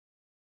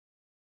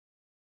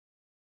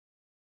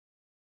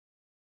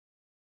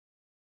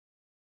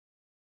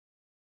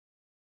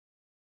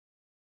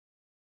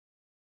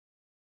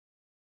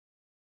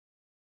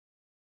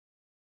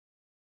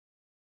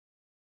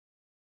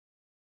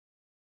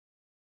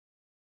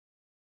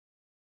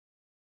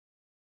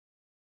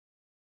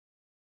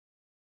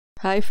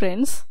Hi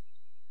friends,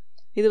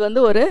 இது வந்து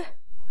ஒரு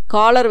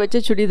காலர் வச்ச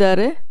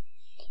சுடிதாரு.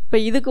 இப்போ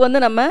இதுக்கு வந்து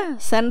நம்ம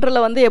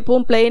சென்டரில் வந்து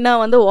எப்பவும்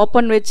பிளெயினாக வந்து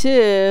ஓப்பன் வச்சு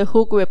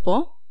ஹூக்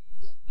வைப்போம்.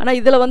 ஆனால்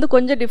இதில் வந்து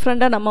கொஞ்சம்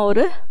டிஃப்ரெண்ட்டாக நம்ம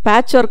ஒரு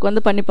பேட்ச் ஒர்க்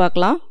வந்து பண்ணி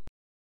பார்க்கலாம்.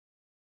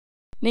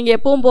 நீங்கள்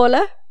எப்பவும்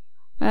போல்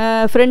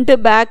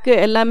ஃப்ரண்ட்டு பேக்கு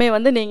எல்லாமே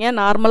வந்து நீங்கள்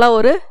நார்மலாக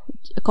ஒரு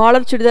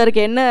காலர்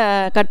சுடிதாருக்கு என்ன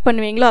கட்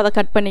பண்ணுவீங்களோ அதை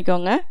கட்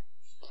பண்ணிக்கோங்க.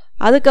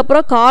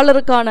 அதுக்கப்புறம்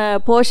காலருக்கான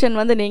போர்ஷன்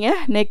வந்து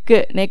நீங்கள்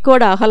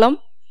நெக்கோட அகலம்,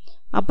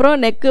 அப்புறம்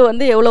நெக்கு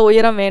வந்து எவ்வளோ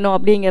உயரம் வேணும்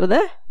அப்படிங்கிறத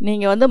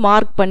நீங்கள் வந்து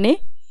மார்க் பண்ணி,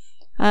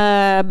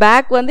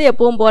 பேக் வந்து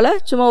எப்பவும் போல்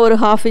சும்மா ஒரு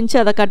 1/2 இன்ச்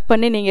அதை கட்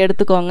பண்ணி நீங்கள்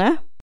எடுத்துக்கோங்க.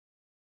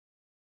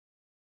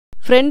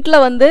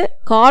 ஃப்ரண்ட்டில் வந்து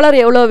காலர்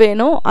எவ்வளோ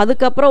வேணும்,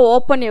 அதுக்கப்புறம்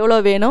ஓப்பன் எவ்வளோ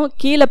வேணும்,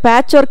 கீழே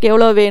பேட்ச் ஒர்க்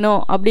எவ்வளோ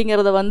வேணும்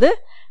அப்படிங்கிறத வந்து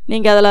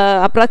நீங்கள் அதில்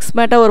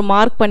அப்ராக்சிமேட்டாக ஒரு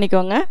மார்க்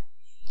பண்ணிக்கோங்க.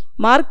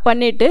 மார்க்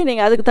பண்ணிவிட்டு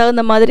நீங்கள் அதுக்கு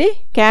தகுந்த மாதிரி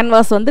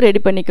கேன்வாஸ் வந்து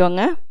ரெடி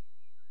பண்ணிக்கோங்க.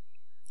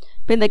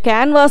 இப்போ இந்த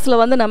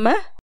கேன்வாஸில் வந்து நம்ம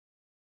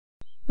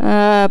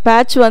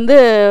பேட்ச் வந்து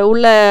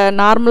உள்ள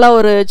நார்மலாக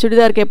ஒரு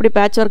சுடிதாருக்கு எப்படி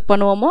பேட்ச் ஒர்க்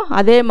பண்ணுவோமோ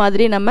அதே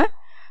மாதிரி நம்ம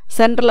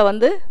சென்டரில்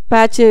வந்து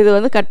பேட்ச் இது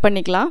வந்து கட்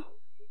பண்ணிக்கலாம்.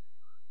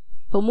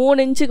 இப்போ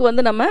 3 இன்ச்சுக்கு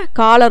வந்து நம்ம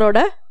காலரோட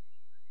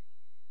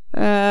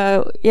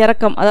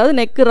இறக்கம், அதாவது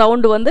நெக்கு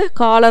ரவுண்டு வந்து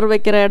காலர்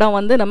வைக்கிற இடம்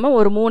வந்து நம்ம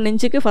ஒரு 3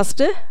 இன்ச்சுக்கு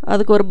ஃபஸ்ட்டு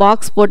அதுக்கு ஒரு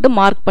பாக்ஸ் போட்டு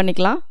மார்க்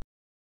பண்ணிக்கலாம்.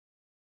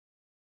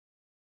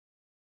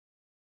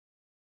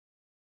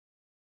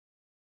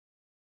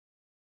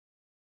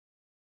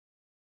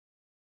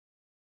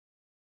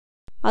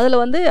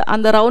 அதில் வந்து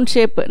அந்த ரவுண்ட்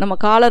ஷேப், நம்ம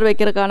காலர்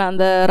வைக்கிறதுக்கான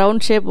அந்த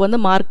ரவுண்ட் ஷேப் வந்து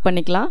மார்க்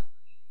பண்ணிக்கலாம்.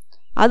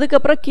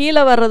 அதுக்கப்புறம்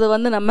கீழே வர்றது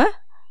வந்து நம்ம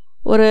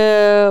ஒரு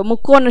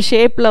முக்கோண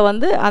ஷேப்பில்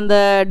வந்து அந்த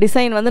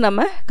டிசைன் வந்து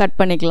நம்ம கட்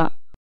பண்ணிக்கலாம்.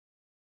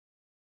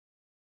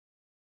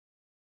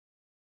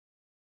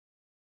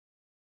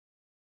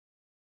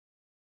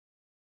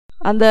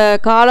 அந்த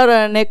காலர்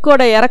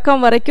நெக்கோட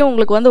இறக்கம் வரைக்கும்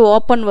உங்களுக்கு வந்து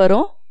ஓப்பன்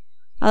வரும்.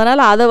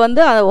 அதனால் அதை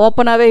வந்து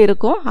ஓப்பனாகவே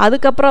இருக்கும்.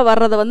 அதுக்கப்புறம்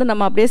வர்றதை வந்து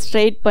நம்ம அப்படியே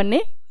ஸ்ட்ரெயிட்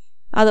பண்ணி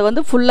அதை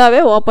வந்து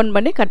ஃபுல்லாகவே ஓப்பன்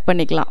பண்ணி கட்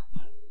பண்ணிக்கலாம்.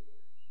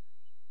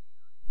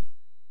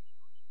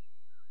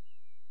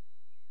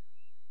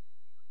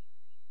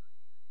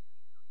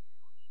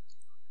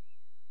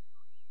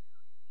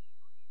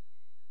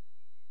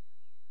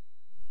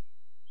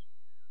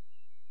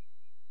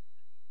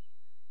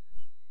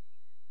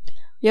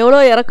 எவ்வளோ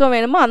இறக்கம்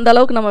வேணுமோ அந்த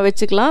அளவுக்கு நம்ம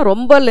வச்சுக்கலாம்.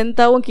 ரொம்ப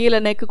லென்த்தாகவும் கீழே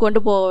நெக்கு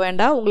கொண்டு போக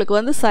வேண்டாம். உங்களுக்கு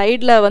வந்து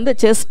சைடில் வந்து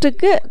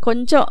செஸ்ட்டுக்கு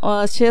கொஞ்சம்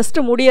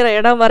செஸ்ட்டு முடிகிற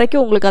இடம்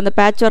வரைக்கும் உங்களுக்கு அந்த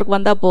பேட்ச் ஒர்க்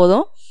வந்தால்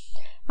போதும்.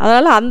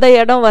 அதனால் அந்த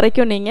இடம்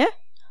வரைக்கும் நீங்கள்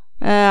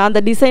அந்த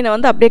டிசைனை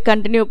வந்து அப்படியே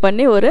கண்டினியூ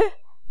பண்ணி ஒரு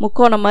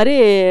முக்கோணம் மாதிரி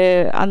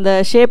அந்த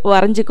ஷேப்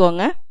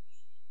வரைஞ்சிக்கோங்க.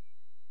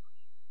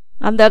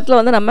 அந்த இடத்துல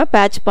வந்து நம்ம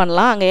பேட்ச்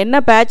பண்ணலாம். அங்கே என்ன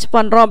பேட்ச்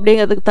பண்ணுறோம்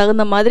அப்படிங்கிறதுக்கு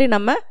தகுந்த மாதிரி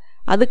நம்ம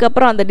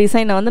அதுக்கப்புறம் அந்த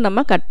டிசைனை வந்து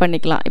நம்ம கட்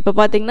பண்ணிக்கலாம். இப்போ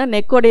பார்த்திங்கன்னா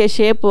நெக்கோடைய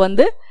ஷேப்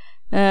வந்து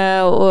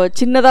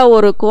சின்னதாக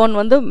ஒரு கோன்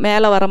வந்து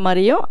மேலே வர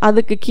மாதிரியும்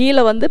அதுக்கு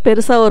கீழே வந்து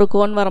பெருசாக ஒரு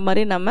கோன் வர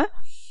மாதிரி நம்ம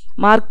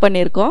மார்க்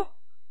பண்ணியிருக்கோம்.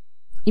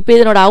 இப்போ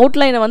இதனோட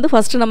அவுட்லைனை வந்து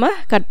ஃபஸ்ட்டு நம்ம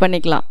கட்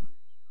பண்ணிக்கலாம்.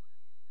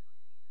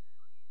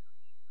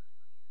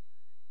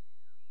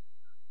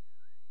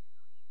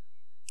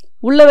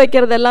 உள்ளே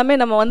வைக்கிறது எல்லாமே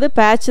நம்ம வந்து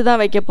பேட்ச் தான்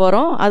வைக்க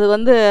போகிறோம். அது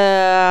வந்து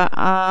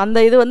அந்த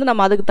இது வந்து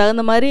நம்ம அதுக்கு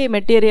தகுந்த மாதிரி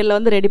மெட்டீரியலில்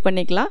வந்து ரெடி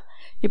பண்ணிக்கலாம்.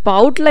 இப்போ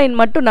அவுட்லைன்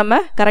மட்டும்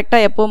நம்ம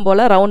கரெக்டாக எப்பவும்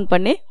போல் ரவுண்ட்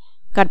பண்ணி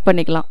கட்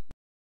பண்ணிக்கலாம்.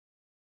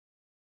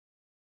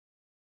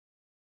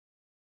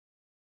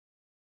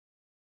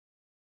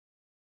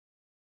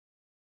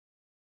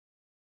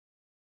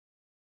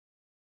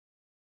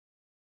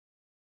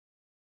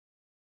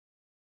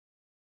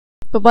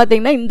 இப்போ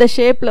பார்த்திங்கன்னா இந்த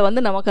ஷேப்பில்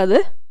வந்து நமக்கு அது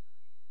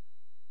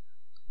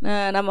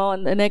நம்ம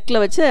வந்து நெக்கில்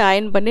வச்சு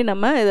அயன் பண்ணி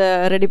நம்ம இதை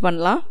ரெடி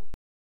பண்ணலாம்.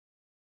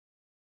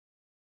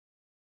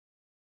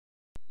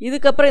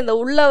 இதுக்கப்புறம் இந்த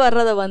உள்ளே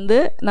வர்றதை வந்து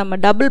நம்ம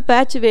டபுள்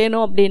பேட்ச்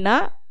வேணும் அப்படின்னா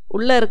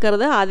உள்ளே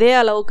இருக்கிறத அதே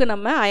அளவுக்கு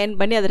நம்ம அயன்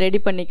பண்ணி அதை ரெடி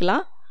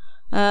பண்ணிக்கலாம்.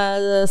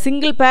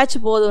 சிங்கிள் பேட்ச்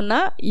போதும்னா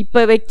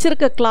இப்போ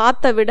வச்சிருக்க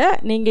கிளாத்தை விட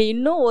நீங்கள்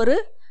இன்னும் ஒரு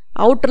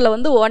அவுட்டரில்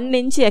வந்து 1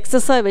 இன்ச்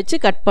எக்ஸஸாக வச்சு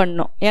கட்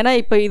பண்ணணும். ஏன்னா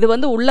இப்போ இது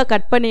வந்து உள்ளே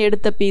கட் பண்ணி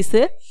எடுத்த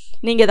பீஸு,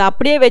 நீங்கள் இதை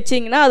அப்படியே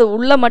வச்சிங்கன்னா அது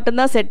உள்ளே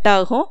மட்டும்தான் செட்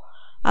ஆகும்.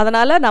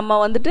 அதனால் நம்ம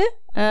வந்துட்டு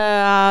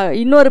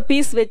இன்னொரு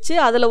பீஸ் வச்சு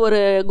அதில் ஒரு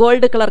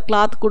கோல்டு கலர்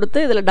கிளாத் கொடுத்து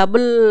இதில்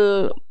டபுள்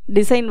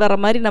டிசைன் வர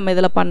மாதிரி நம்ம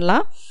இதில்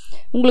பண்ணலாம்.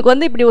 உங்களுக்கு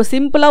வந்து இப்படி ஒரு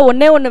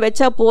சிம்பிளாக ஒன்று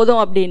வச்சா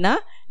போதும் அப்படின்னா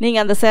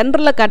நீங்கள் அந்த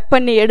சென்டரில் கட்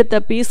பண்ணி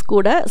எடுத்த பீஸ்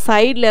கூட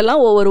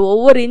சைட்லலாம்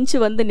ஒவ்வொரு இன்ச்சு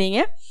வந்து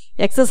நீங்கள்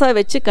எக்ஸஸாக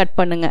வச்சு கட்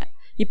பண்ணுங்கள்.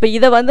 இப்போ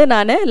இதை வந்து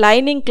நான்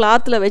லைனிங்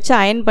கிளாத்தில் வச்சு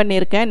அயன்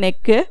பண்ணியிருக்கேன்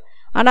நெக்கு.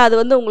 ஆனால் அது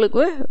வந்து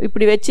உங்களுக்கு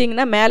இப்படி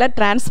வச்சிங்கன்னா மேலே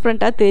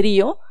டிரான்ஸ்பரண்ட்டாக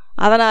தெரியும்.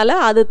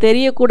 அதனால் அது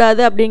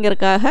தெரியக்கூடாது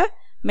அப்படிங்கிறதுக்காக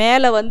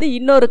மேலே வந்து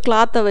இன்னொரு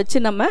கிளாத்தை வச்சு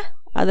நம்ம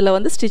அதில்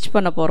வந்து ஸ்டிச்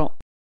பண்ண போகிறோம்.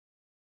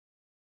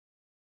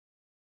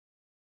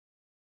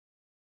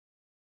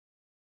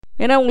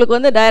 ஏன்னா உங்களுக்கு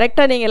வந்து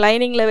டைரெக்டாக நீங்கள்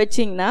லைனிங்கில்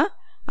வச்சிங்கன்னா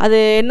அது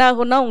என்ன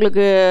ஆகும்னா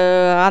உங்களுக்கு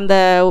அந்த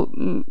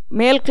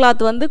மேல்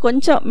கிளாத் வந்து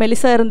கொஞ்சம்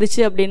மெலிசாக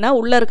இருந்துச்சு அப்படின்னா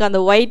உள்ளே இருக்க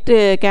அந்த ஒயிட்டு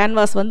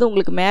கேன்வாஸ் வந்து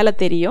உங்களுக்கு மேலே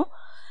தெரியும்.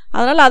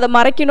 அதனால் அதை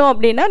மறைக்கணும்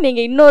அப்படின்னா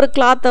நீங்கள் இன்னொரு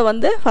கிளாத்தை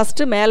வந்து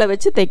ஃபஸ்ட்டு மேலே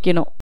வச்சு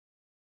தைக்கணும்.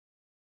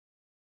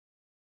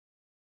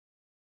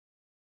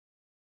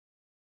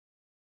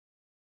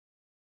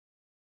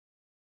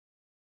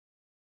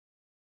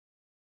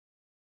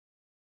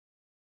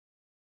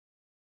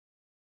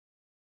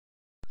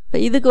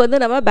 இதுக்கு வந்து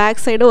நம்ம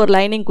பேக் சைடு ஒரு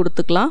லைனிங்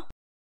கொடுத்துக்கலாம்.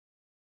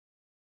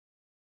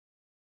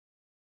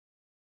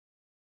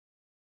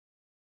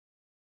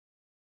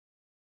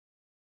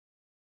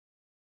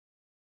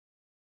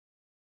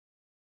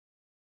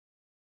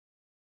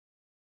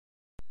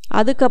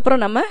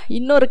 அதுக்கப்புறம் நம்ம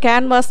இன்னொரு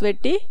கேன்வாஸ்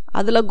வெட்டி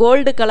அதில்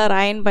கோல்டு கலர்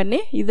அயன் பண்ணி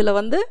இதில்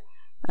வந்து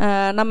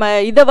நம்ம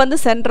இதை வந்து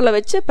சென்டரில்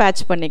வச்சு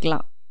பேட்ச்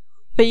பண்ணிக்கலாம்.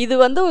 இப்போ இது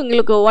வந்து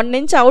உங்களுக்கு 1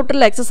 இன்ச்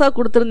அவுட்டரில் எக்ஸஸாக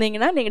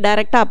கொடுத்துருந்தீங்கன்னா நீங்கள்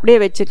டைரெக்டாக அப்படியே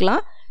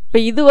வச்சுக்கலாம். இப்போ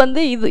இது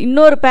வந்து இது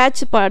இன்னொரு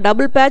பேட்ச்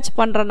டபுள் பேட்ச்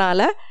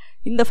பண்ணுறனால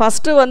இந்த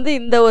ஃபஸ்ட்டு வந்து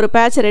இந்த ஒரு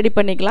பேட்ச் ரெடி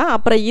பண்ணிக்கலாம்.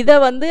 அப்புறம் இதை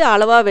வந்து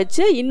அளவாக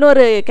வச்சு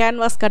இன்னொரு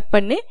கேன்வாஸ் கட்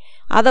பண்ணி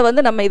அதை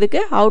வந்து நம்ம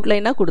இதுக்கு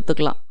அவுட்லைனாக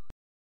கொடுத்துக்கலாம்.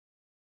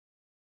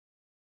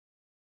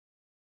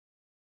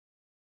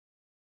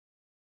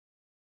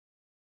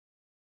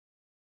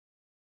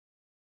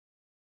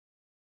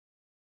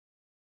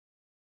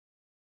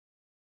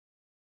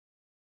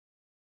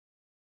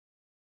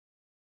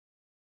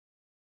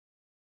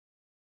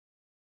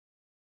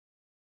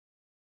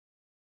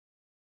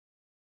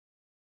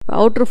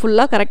 அவுட்ரு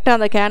ஃபுல்லாக கரெக்டாக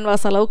அந்த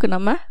கேன்வாஸ் அளவுக்கு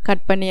நம்ம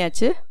கட்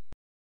பண்ணியாச்சு.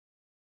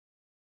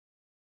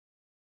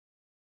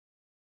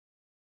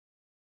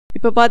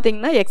 இப்போ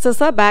பார்த்தீங்கன்னா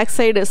எக்ஸஸாக பேக்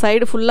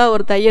சைடு ஃபுல்லாக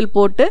ஒரு தையல்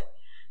போட்டு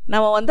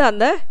நம்ம வந்து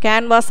அந்த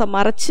கேன்வாஸை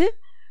மறைச்சி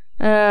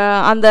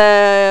அந்த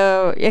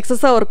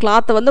எக்ஸஸாக ஒரு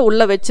கிளாத்தை வந்து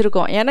உள்ளே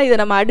வச்சுருக்கோம். ஏன்னா இதை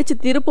நம்ம அடித்து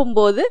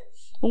திருப்பும்போது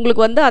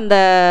உங்களுக்கு வந்து அந்த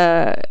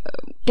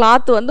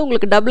கிளாத்து வந்து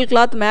உங்களுக்கு டபுள்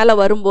கிளாத் மேலே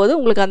வரும்போது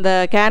உங்களுக்கு அந்த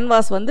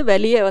கேன்வாஸ் வந்து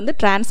வெளியே வந்து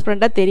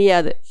டிரான்ஸ்பரண்ட்டாக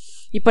தெரியாது.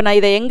 இப்போ நான்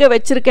இதை எங்கே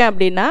வச்சுருக்கேன்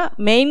அப்படின்னா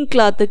மெயின்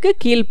கிளாத்துக்கு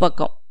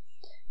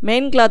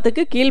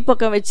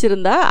கீழ்ப்பக்கம்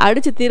வச்சுருந்தா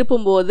அடித்து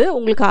திருப்பும்போது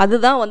உங்களுக்கு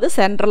அதுதான் வந்து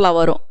சென்ட்ரலாக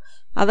வரும்.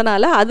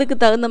 அதனால் அதுக்கு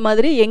தகுந்த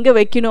மாதிரி எங்கே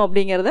வைக்கணும்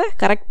அப்படிங்கிறத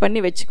கரெக்ட் பண்ணி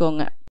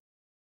வச்சுக்கோங்க.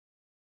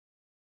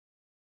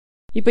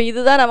 இப்போ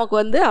இதுதான் நமக்கு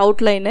வந்து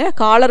அவுட்லைனு.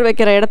 காலர்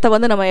வைக்கிற இடத்த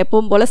வந்து நம்ம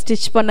எப்பவும் போல்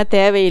ஸ்டிச் பண்ண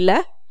தேவையில்லை.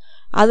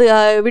 அது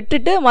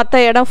விட்டுட்டு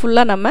மற்ற இடம்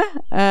ஃபுல்லாக நம்ம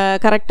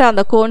கரெக்டாக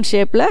அந்த கோன்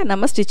ஷேப்பில்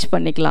நம்ம ஸ்டிச்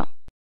பண்ணிக்கலாம்.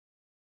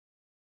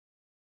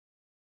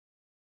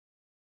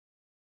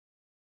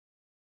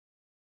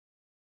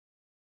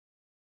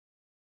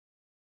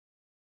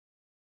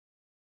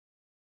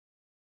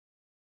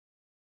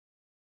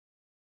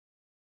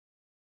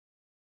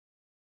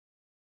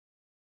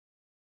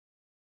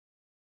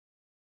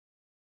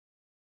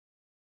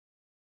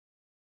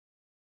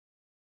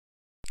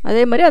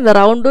 அதே மாதிரி அந்த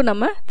ரவுண்டும்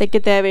நம்ம தைக்க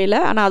தேவையில்லை.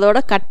 ஆனால் அதோட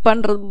கட்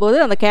பண்ணுறது போது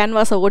அந்த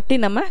கேன்வாஸை ஒட்டி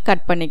நம்ம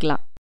கட்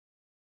பண்ணிக்கலாம்.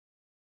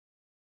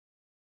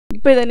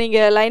 இப்போ இதை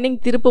நீங்கள் லைனிங்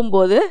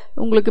திருப்பும்போது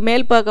உங்களுக்கு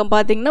மேல் பக்கம்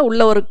பார்த்தீங்கன்னா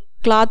உள்ள ஒரு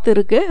கிளாத்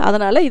இருக்குது.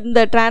 அதனால்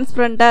இந்த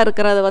டிரான்ஸ்பரண்ட்டாக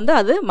இருக்கிறத வந்து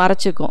அது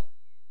மறைச்சிக்கும்.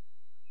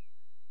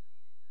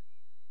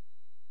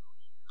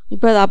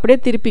 இப்போ அதை அப்படியே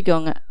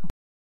திருப்பிக்கோங்க.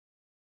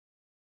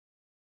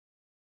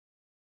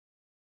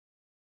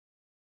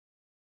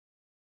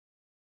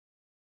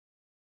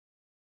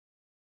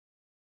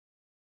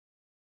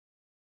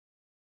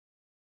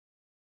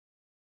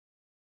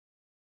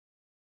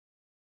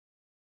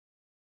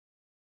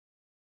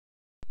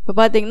 இப்போ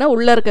பார்த்தீங்கன்னா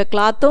உள்ளே இருக்க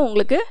கிளாத்தும்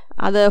உங்களுக்கு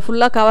அதை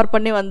ஃபுல்லாக கவர்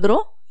பண்ணி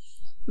வந்துடும்.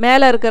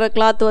 மேலே இருக்கிற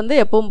கிளாத் வந்து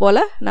எப்பவும் போல்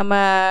நம்ம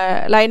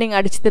லைனிங்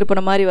அடித்து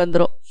திருப்பின மாதிரி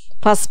வந்துடும்.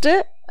 ஃபஸ்ட்டு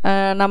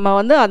நம்ம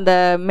வந்து அந்த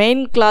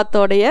மெயின்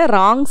கிளாத்தோடைய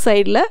ராங்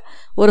சைடில்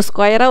ஒரு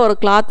ஸ்கொயராக ஒரு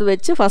கிளாத்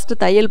வச்சு ஃபஸ்ட்டு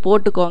தையல்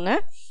போட்டுக்கோங்க.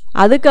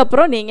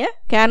 அதுக்கப்புறம் நீங்கள்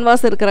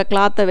கேன்வாஸ் இருக்கிற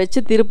கிளாத்தை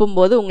வச்சு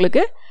திருப்பும்போது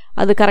உங்களுக்கு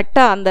அது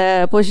கரெக்டாக அந்த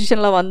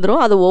பொசிஷனில்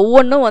வந்துடும். அது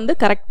ஒவ்வொன்றும் வந்து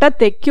கரெக்டாக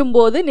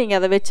தைக்கும்போது நீங்கள்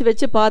அதை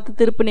வச்சு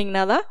பார்த்து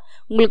திருப்புனீங்கன்னா தான்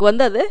உங்களுக்கு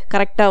வந்து அது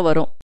கரெக்டாக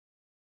வரும்.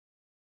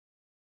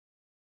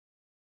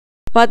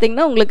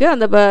 பார்த்திங்கன்னா உங்களுக்கு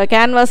அந்த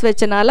கேன்வாஸ்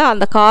வச்சனால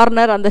அந்த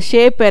கார்னர் அந்த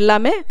ஷேப்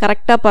எல்லாமே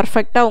கரெக்டாக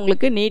பர்ஃபெக்டாக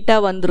உங்களுக்கு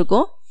நீட்டாக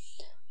வந்திருக்கும்.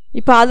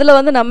 இப்போ அதில்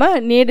வந்து நம்ம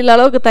நீடில்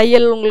அளவுக்கு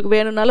தையல் உங்களுக்கு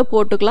வேணும்னாலும்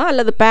போட்டுக்கலாம்,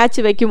 அல்லது பேட்ச்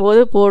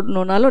வைக்கும்போது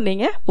போடணுன்னாலும்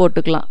நீங்கள்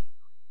போட்டுக்கலாம்.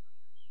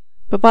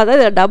 இப்போ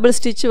பார்த்தா டபுள்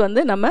ஸ்டிச்சு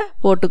வந்து நம்ம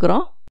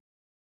போட்டுக்கிறோம்.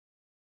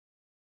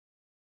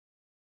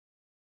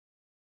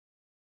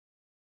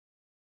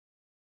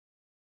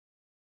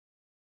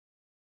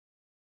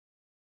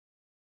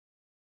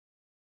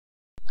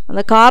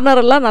 அந்த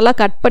கார்னரெல்லாம் நல்லா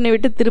கட் பண்ணி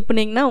விட்டு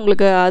திருப்பினீங்கன்னா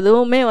உங்களுக்கு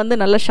அதுவுமே வந்து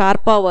நல்லா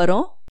ஷார்ப்பாக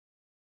வரும்.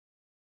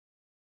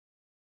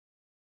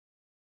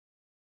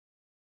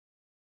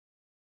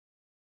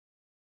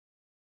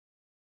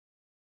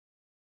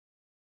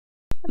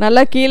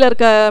 நல்லா கீழே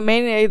இருக்க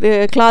மெயின் இது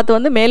கிளாத்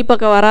வந்து மேல்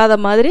பக்கம் வராத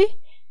மாதிரி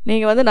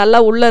நீங்கள் வந்து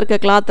நல்லா உள்ளே இருக்க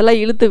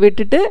கிளாத்தெல்லாம் இழுத்து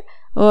விட்டுட்டு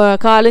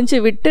 1/4 இன்ச்சு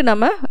விட்டு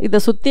நம்ம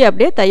இதை சுற்றி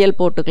அப்படியே தையல்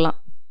போட்டுக்கலாம்.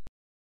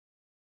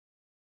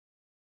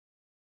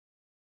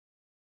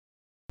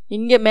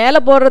 இங்கே மேலே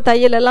போடுற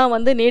தையலெல்லாம்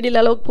வந்து நீடில்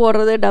அளவுக்கு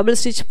போடுறது, டபுள்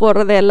ஸ்டிச்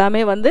போடுறது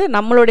எல்லாமே வந்து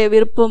நம்மளுடைய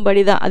விருப்பம்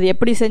படி தான். அது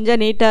எப்படி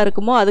செஞ்சால் நீட்டாக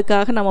இருக்குமோ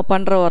அதுக்காக நம்ம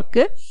பண்ணுற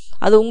ஒர்க்கு.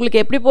 அது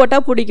உங்களுக்கு எப்படி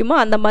போட்டால் பிடிக்குமோ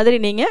அந்த மாதிரி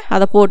நீங்கள்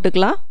அதை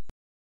போட்டுக்கலாம்.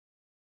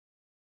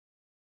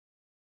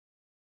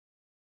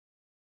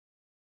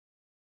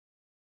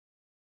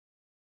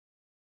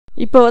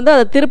 இப்போ வந்து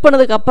அதை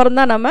திருப்பினதுக்கு அப்புறம்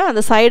தான் நம்ம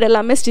அந்த சைடு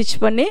எல்லாமே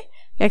ஸ்டிச் பண்ணி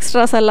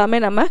எக்ஸ்ட்ராஸ் எல்லாமே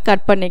நம்ம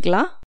கட்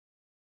பண்ணிக்கலாம்.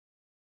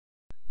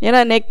 ஏன்னா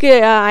நெக்கு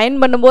அயன்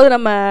பண்ணும்போது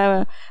நம்ம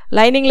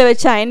லைனிங்கில்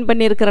வச்சு அயன்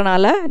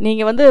பண்ணியிருக்கிறனால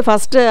நீங்கள் வந்து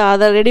ஃபஸ்ட்டு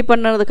அதை ரெடி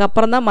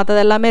பண்ணதுக்கப்புறம் தான்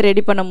மற்றது எல்லாமே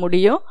ரெடி பண்ண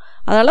முடியும்.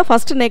 அதனால்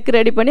ஃபஸ்ட்டு நெக்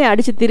ரெடி பண்ணி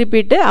அடித்து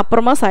திருப்பிட்டு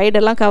அப்புறமா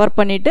சைடெல்லாம் கவர்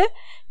பண்ணிவிட்டு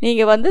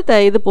நீங்கள் வந்து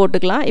இது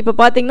போட்டுக்கலாம். இப்போ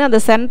பார்த்திங்கன்னா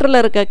அந்த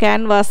சென்டரில் இருக்க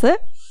கேன்வாஸு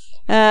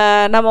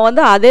நம்ம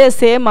வந்து அதே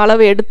சேம்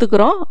அளவு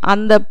எடுத்துக்கிறோம்,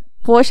 அந்த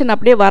போர்ஷன்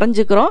அப்படியே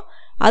வரைஞ்சிக்கிறோம்.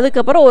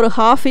 அதுக்கப்புறம் ஒரு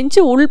 1/2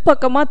 இன்ச்சு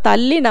உள்பக்கமாக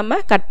தள்ளி நம்ம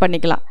கட்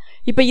பண்ணிக்கலாம்.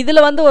 இப்போ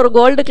இதில் வந்து ஒரு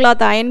கோல்டு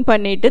கிளாத் அயன்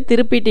பண்ணிவிட்டு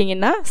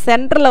திருப்பிட்டிங்கன்னா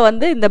சென்டரில்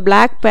வந்து இந்த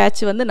பிளாக்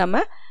பேட்ச் வந்து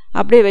நம்ம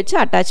அப்படியே வச்சு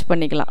அட்டாச்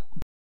பண்ணிக்கலாம்.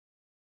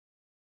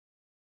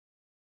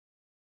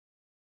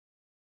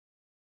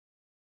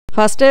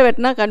 ஃபஸ்ட்டே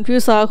வெட்டினா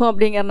கன்ஃபியூஸ் ஆகும்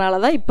அப்படிங்கிறனால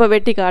தான் இப்போ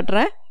வெட்டி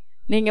காட்டுறேன்.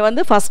 நீங்கள்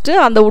வந்து ஃபஸ்ட்டு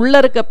அந்த உள்ளே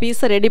இருக்க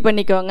பீஸை ரெடி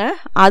பண்ணிக்கோங்க.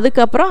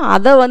 அதுக்கப்புறம்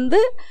அதை வந்து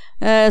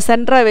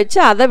சென்டராக வச்சு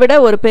அதை விட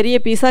ஒரு பெரிய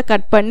பீஸாக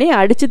கட் பண்ணி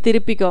அடித்து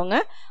திருப்பிக்கோங்க.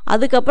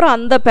 அதுக்கப்புறம்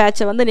அந்த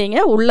பேட்சை வந்து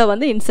நீங்கள் உள்ளே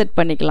வந்து இன்செர்ட்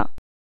பண்ணிக்கலாம்.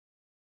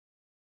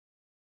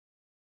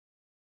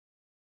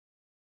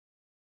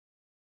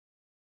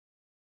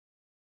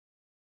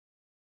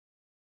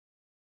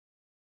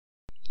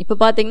 இப்போ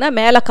பார்த்தீங்கன்னா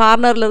மேலே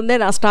கார்னர்லேருந்தே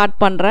நான் ஸ்டார்ட்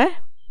பண்ணுறேன்.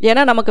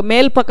 ஏன்னா நமக்கு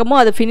மேல்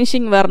பக்கமும் அது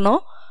ஃபினிஷிங்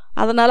வரணும்.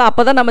 அதனால்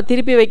அப்போ தான் நம்ம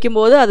திருப்பி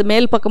வைக்கும்போது அது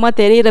மேல் பக்கமாக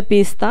தெரிகிற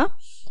பீஸ் தான்.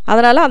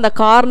 அதனால் அந்த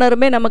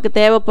கார்னருமே நமக்கு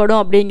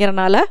தேவைப்படும்.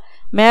 அப்படிங்கிறனால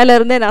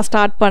மேலேருந்தே நான்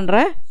ஸ்டார்ட்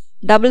பண்ணுறேன்.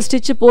 டபுள்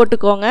ஸ்டிச்சு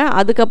போட்டுக்கோங்க.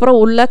 அதுக்கப்புறம்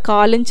உள்ளே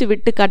 1/4 இன்ச்சு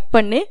விட்டு கட்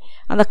பண்ணி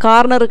அந்த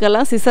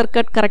கார்னருக்கெல்லாம் சிசர்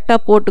கட்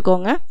கரெக்டாக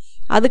போட்டுக்கோங்க.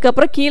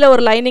 அதுக்கப்புறம் கீழே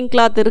ஒரு லைனிங்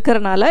கிளாத்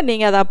இருக்கிறனால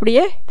நீங்கள் அதை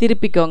அப்படியே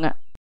திருப்பிக்கோங்க.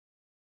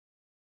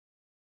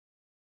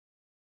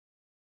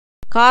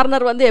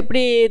 கார்னர் வந்து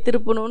எப்படி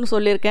திருப்பணும்னு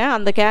சொல்லியிருக்கேன்.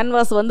 அந்த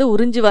கேன்வாஸ் வந்து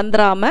உறிஞ்சி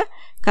வந்துடாமல்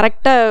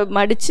கரெக்டாக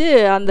மடித்து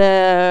அந்த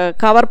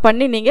கவர்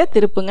பண்ணி நீங்கள்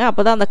திருப்புங்க.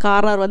 அப்போ தான் அந்த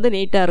கார்னர் வந்து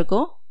நீட்டாக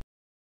இருக்கும்.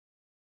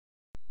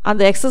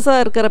 அந்த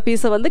எக்ஸஸாக இருக்கிற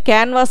பீஸை வந்து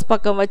கேன்வாஸ்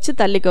பக்கம் வச்சு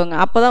தள்ளிக்கோங்க.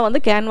 அப்போ தான் வந்து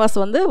கேன்வாஸ்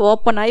வந்து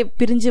ஓப்பன் ஆகி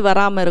பிரிஞ்சு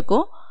வராமல்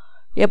இருக்கும்.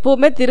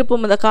 எப்போவுமே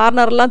திருப்பும் இந்த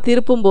கார்னர்லாம்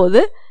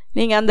திருப்பும்போது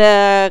நீங்கள் அந்த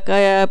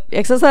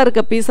எக்ஸஸாக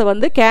இருக்க பீஸை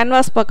வந்து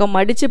கேன்வாஸ் பக்கம்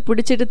மடித்து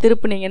பிடிச்சிட்டு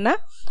திருப்புனீங்கன்னா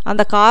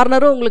அந்த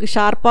கார்னரும் உங்களுக்கு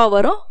ஷார்ப்பாக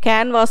வரும்,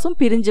 கேன்வாஸும்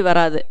பிரிஞ்சு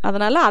வராது.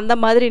 அதனால் அந்த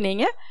மாதிரி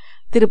நீங்கள்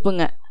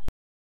திருப்புங்க.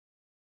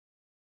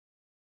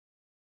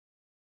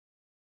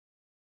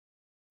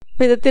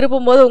 இப்போ இதை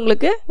திருப்பும்போது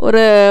உங்களுக்கு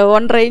ஒரு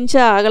 1.5 இன்ச்சு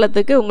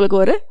அகலத்துக்கு உங்களுக்கு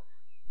ஒரு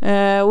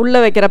உள்ளே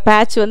வைக்கிற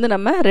பேட்ச் வந்து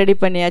நம்ம ரெடி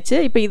பண்ணியாச்சு.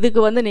 இப்போ இதுக்கு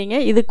வந்து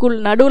நீங்கள் இதுக்குள்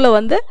நடுவில்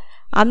வந்து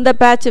அந்த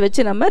பேட்ச்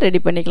வச்சு நம்ம ரெடி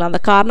பண்ணிக்கலாம்.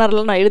 அந்த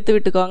கார்னரில் நான் இழுத்து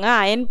விட்டுக்கோங்க.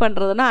 அயன்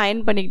பண்ணுறதுனா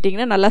அயன்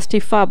பண்ணிக்கிட்டிங்கன்னா நல்லா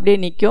ஸ்டிஃபாக அப்படியே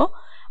நிற்கும்.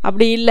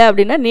 அப்படி இல்லை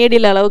அப்படின்னா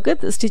நீடில்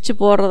அளவுக்கு ஸ்டிச்சு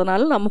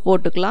போடுறதுனால நம்ம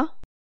போட்டுக்கலாம்.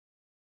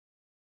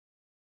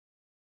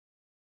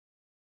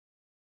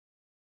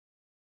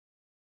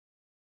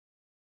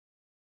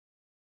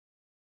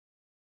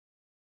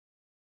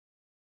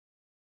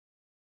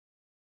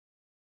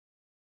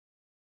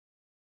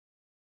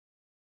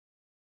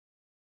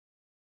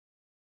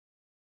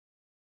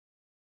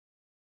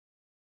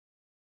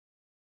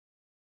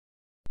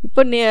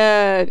 இப்போ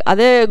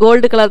அதே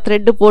கோல்டு கலர்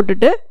த்ரெட்டு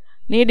போட்டுட்டு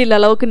நீடில்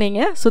அளவுக்கு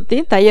நீங்கள் சுற்றி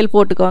தையல்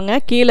போட்டுக்கோங்க.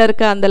 கீழே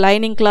இருக்க அந்த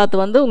லைனிங் கிளாத்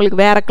வந்து உங்களுக்கு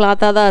வேறு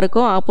கிளாத்தாக தான்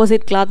இருக்கும்,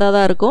 ஆப்போசிட் கிளாத்தாக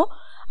தான் இருக்கும்.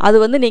 அது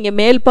வந்து நீங்கள்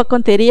மேல்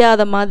பக்கம்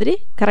தெரியாத மாதிரி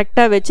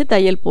கரெக்டாக வச்சு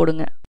தையல்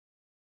போடுங்க.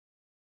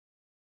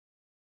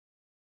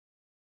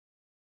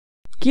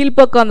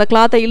 கீழ்ப்பக்கம் அந்த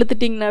கிளாத்தை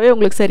இழுத்துட்டிங்கனாவே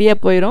உங்களுக்கு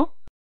சரியாக போயிடும்.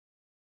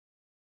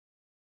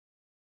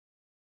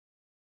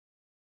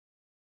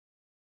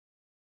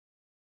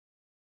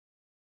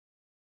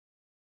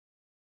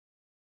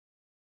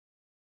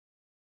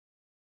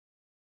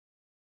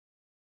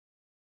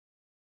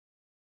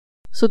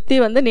 சுற்றி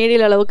வந்து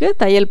நீடில் அளவுக்கு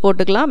தையல்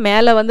போட்டுக்கலாம்.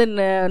 மேலே வந்து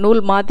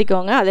நூல்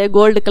மாற்றிக்கோங்க. அதே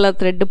கோல்டு கலர்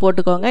த்ரெட்டு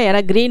போட்டுக்கோங்க.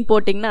 ஏன்னா க்ரீன்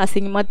போட்டிங்கன்னா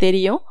அசிங்கமாக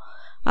தெரியும்.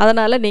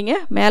 அதனால்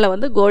நீங்கள் மேலே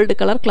வந்து கோல்டு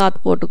கலர்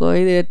கிளாத் போட்டுக்கோ,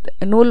 இது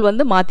நூல்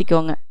வந்து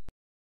மாற்றிக்கோங்க.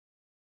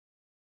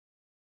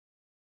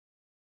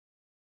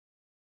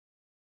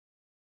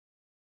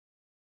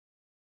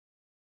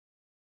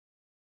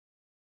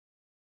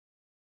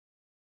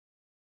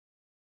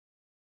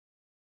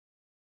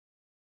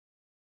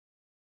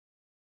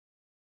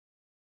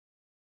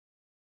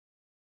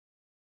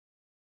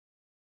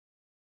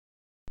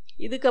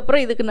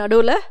 இதுக்கப்புறம் இதுக்கு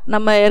நடுவில்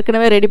நம்ம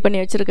ஏற்கனவே ரெடி பண்ணி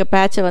வச்சுருக்க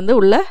பேட்சை வந்து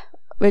உள்ளே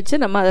வச்சு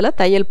நம்ம அதில்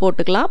தையல்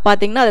போட்டுக்கலாம்.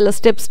 பார்த்திங்கன்னா அதில்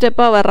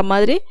ஸ்டெப்பாக வர்ற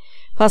மாதிரி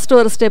ஃபஸ்ட்டு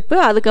ஒரு ஸ்டெப்பு,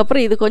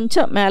 அதுக்கப்புறம் இது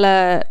கொஞ்சம் மேலே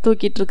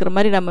தூக்கிட்டு இருக்கிற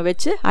மாதிரி நம்ம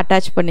வச்சு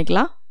அட்டாச்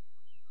பண்ணிக்கலாம்.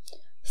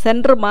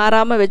 சென்டர்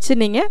மாறாமல்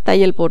வச்சு நீங்கள்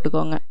தையல்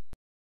போட்டுக்கோங்க.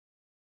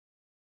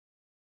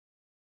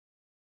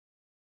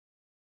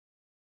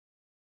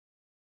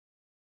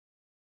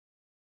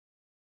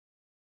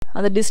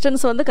 அந்த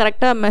டிஸ்டன்ஸ் வந்து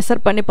கரெக்டாக மெஷர்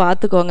பண்ணி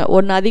பார்த்துக்கோங்க.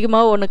 ஒன்று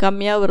அதிகமாக ஒன்று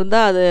கம்மியாக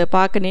இருந்தால் அது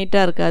பார்க்க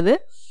நீட்டாக இருக்காது.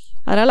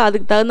 அதனால்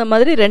அதுக்கு தகுந்த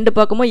மாதிரி 2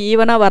 பக்கமும்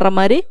ஈவனாக வர்ற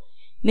மாதிரி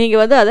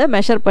நீங்கள் வந்து அதை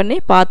மெஷர் பண்ணி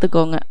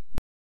பார்த்துக்கோங்க.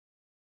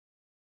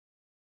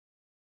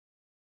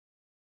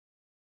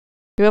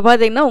 இப்போ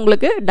பார்த்தீங்கன்னா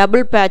உங்களுக்கு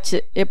டபுள் பேட்ச்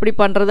எப்படி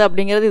பண்ணுறது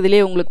அப்படிங்கிறது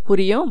இதிலே உங்களுக்கு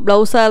புரியும்.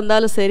 ப்ளவுஸாக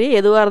இருந்தாலும் சரி,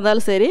 எதுவாக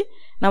இருந்தாலும் சரி,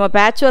 நம்ம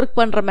பேட்ச் ஒர்க்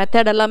பண்ணுற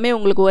மெத்தட் எல்லாமே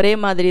உங்களுக்கு ஒரே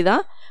மாதிரி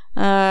தான்.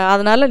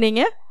 அதனால்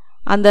நீங்கள்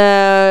அந்த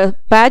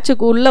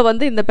பேட்சுக்கு உள்ளே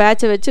வந்து இந்த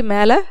பேட்சை வச்சு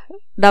மேலே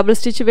டபுள்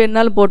ஸ்டிச்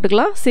வேணுனாலும்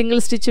போட்டுக்கலாம்,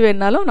 சிங்கிள் ஸ்டிச்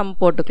வேணுனாலும் நம்ம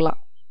போட்டுக்கலாம்.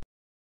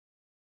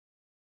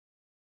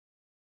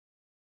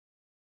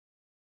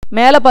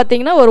 மேலே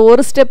பார்த்தீங்கன்னா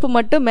ஒரு ஸ்டெப்பு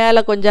மட்டும்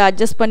மேலே கொஞ்சம்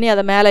அட்ஜஸ்ட் பண்ணி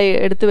அதை மேலே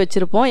எடுத்து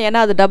வச்சுருப்போம்.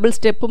 ஏன்னா அது டபுள்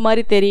ஸ்டெப்பு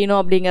மாதிரி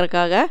தெரியணும்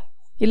அப்படிங்கிறக்காக.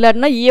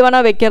 இல்லாட்டினா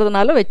ஈவனாக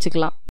வைக்கிறதுனால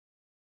வச்சுக்கலாம்.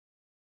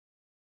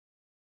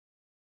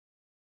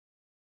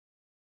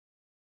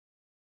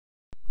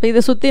 இப்போ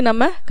இதை சுற்றி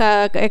நம்ம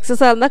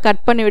எக்ஸஸாக இருந்தால்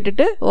கட் பண்ணி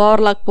விட்டுட்டு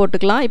ஓவர்லாக்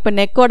போட்டுக்கலாம். இப்போ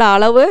நெக்கோட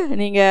அளவு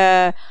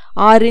நீங்கள்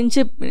 6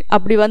 இன்ச்சு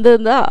அப்படி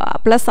இருந்தால்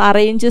ப்ளஸ்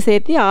அரை இன்ச்சு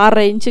சேர்த்து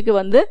 6.5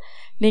 இன்ச்சுக்கு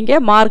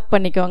நீங்கள் மார்க்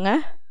பண்ணிக்கோங்க.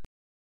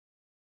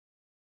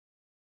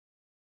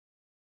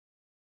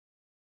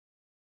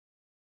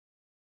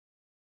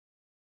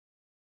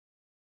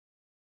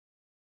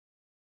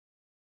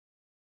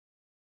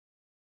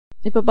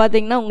 இப்போ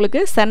பார்த்தீங்கன்னா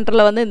உங்களுக்கு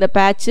சென்டரில் இந்த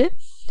பேட்ச்சு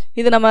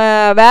இது நம்ம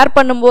வேர்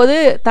பண்ணும்போது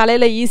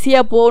தலையில்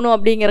ஈஸியாக போகணும்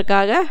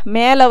அப்படிங்கிறக்காக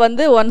மேலே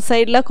ஒன்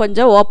சைடில்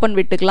கொஞ்சம் ஓப்பன்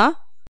விட்டுக்கலாம்.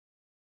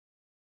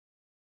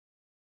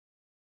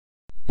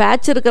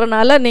 பேட்ச்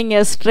இருக்கிறனால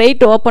நீங்கள்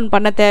ஸ்ட்ரெயிட் ஓப்பன்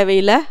பண்ண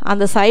தேவையில்லை.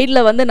 அந்த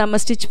சைடில் நம்ம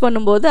ஸ்டிச்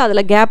பண்ணும்போது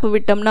அதில் கேப்பு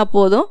விட்டோம்னா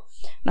போதும்.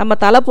 நம்ம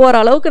தலை போகிற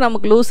அளவுக்கு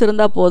நமக்கு லூஸ்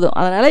இருந்தால் போதும்.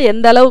 அதனால்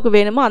எந்த அளவுக்கு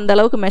வேணுமோ அந்த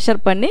அளவுக்கு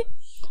மெஷர் பண்ணி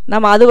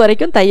நம்ம அது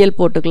வரைக்கும் தையல்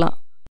போட்டுக்கலாம்.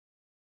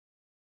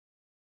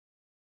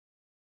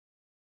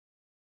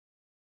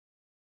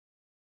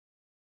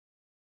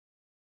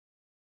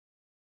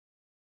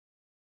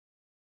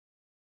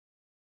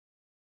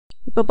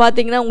 இப்போ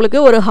பார்த்தீங்கன்னா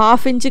உங்களுக்கு ஒரு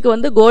 1/2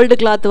 இன்ச்சுக்கு கோல்டு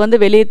கிளாத்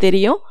வெளியே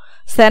தெரியும்.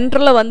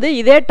 சென்டரில்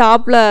இதே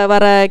டாப்பில்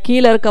வர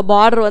கீழே இருக்க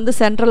பார்டர்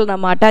சென்டரில்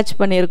நம்ம அட்டாச்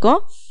பண்ணியிருக்கோம்.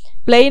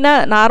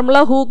 பிளெயினாக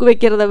நார்மலாக ஹூக்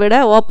வைக்கிறத விட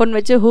ஓப்பன்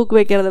வச்சு ஹூக்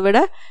வைக்கிறத விட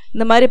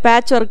இந்த மாதிரி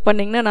பேட்ச் ஒர்க்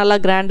பண்ணிங்கன்னா நல்லா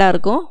கிராண்டாக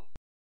இருக்கும்.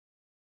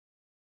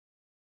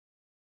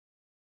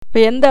 இப்போ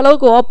எந்த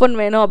அளவுக்கு ஓப்பன்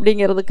வேணும்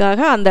அப்படிங்கிறதுக்காக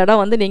அந்த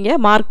இடம்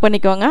நீங்கள் மார்க்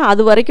பண்ணிக்கோங்க.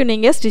 அது வரைக்கும்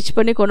நீங்கள் ஸ்டிச்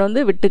பண்ணி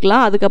கொண்டு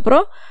விட்டுக்கலாம்.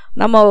 அதுக்கப்புறம்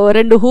நம்ம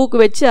 2 ஹூக்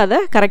வச்சு அதை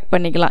கரெக்ட்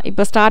பண்ணிக்கலாம்.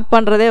 இப்போ ஸ்டார்ட்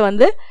பண்ணுறதே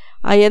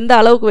எந்த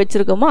அளவுக்கு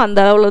வச்சுருக்கோமோ அந்த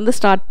அளவில்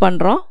ஸ்டார்ட்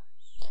பண்ணுறோம்.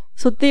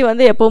 சுற்றி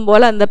எப்பவும்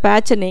போல் அந்த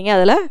பேட்சை நீங்கள்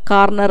அதில்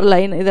கார்னர்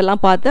லைன்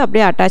இதெல்லாம் பார்த்து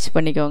அப்படியே அட்டாச்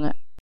பண்ணிக்கோங்க.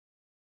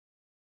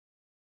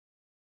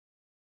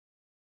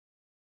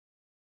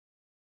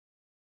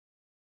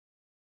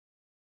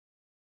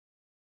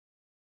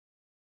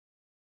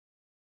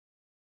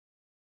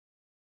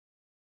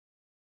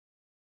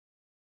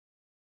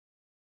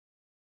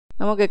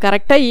 நமக்கு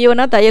கரெக்டாக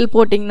ஈவனாக தையல்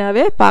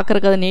போட்டிங்கனாவே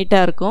பார்க்குறக்கு அது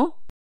நீட்டாக இருக்கும்.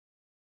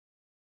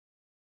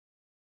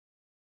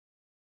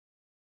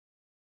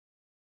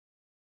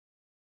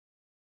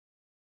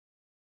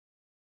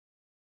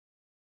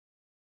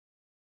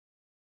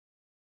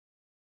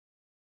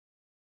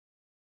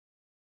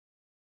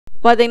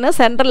 பார்த்தீங்கன்னா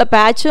சென்டரில்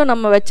பேட்சும்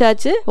நம்ம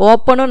வச்சாச்சு,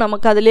 ஓப்பனும்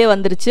நமக்கு அதிலே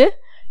வந்துருச்சு.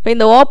 இப்போ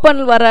இந்த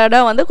ஓப்பன் வர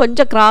இடம்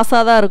கொஞ்சம்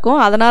கிராஸாக தான் இருக்கும்.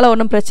 அதனால்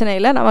ஒன்றும் பிரச்சனை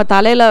இல்லை. நம்ம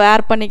தலையில்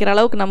வேர் பண்ணிக்கிற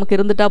அளவுக்கு நமக்கு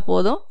இருந்துட்டால்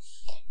போதும்.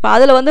 இப்போ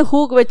அதில்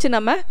ஹூக் வச்சு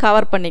நம்ம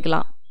கவர்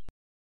பண்ணிக்கலாம்.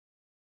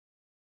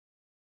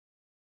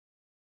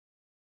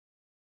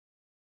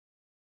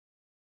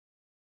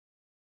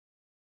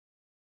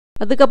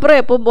 அதுக்கப்புறம்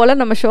எப்பவும் போல்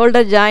நம்ம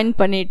ஷோல்டர் ஜாயின்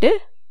பண்ணிவிட்டு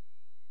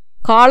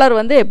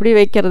காலர் எப்படி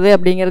வைக்கிறது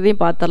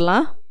அப்படிங்கிறதையும்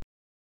பார்த்துடலாம்.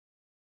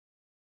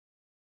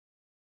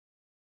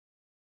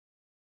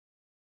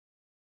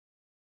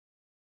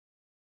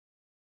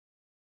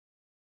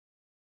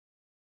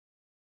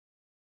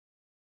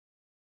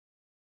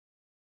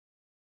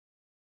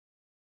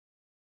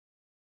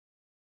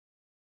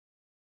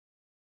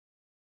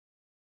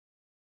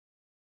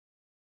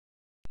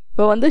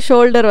 இப்போ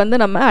ஷோல்டர்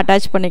நம்ம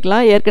அட்டாச்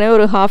பண்ணிக்கலாம். ஏற்கனவே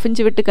ஒரு 1/2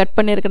 இன்ச் விட்டு கட்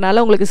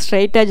பண்ணியிருக்கனால உங்களுக்கு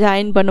ஸ்ட்ரைட்டாக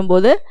ஜாயின்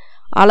பண்ணும்போது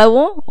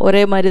அளவும்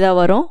ஒரே மாதிரி தான்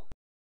வரும்.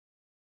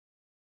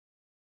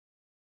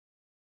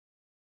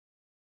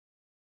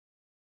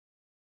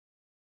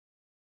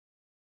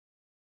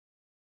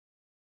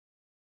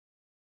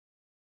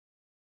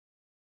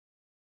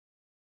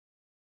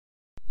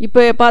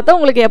 இப்போ பார்த்தா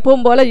உங்களுக்கு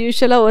எப்பவும் போல்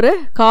யூஸ்வலாக ஒரு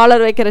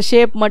காலர் வைக்கிற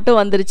ஷேப்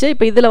மட்டும் வந்துருச்சு.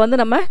 இப்போ இதில்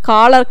நம்ம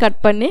காலர்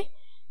கட் பண்ணி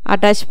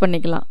அட்டாச்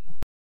பண்ணிக்கலாம்.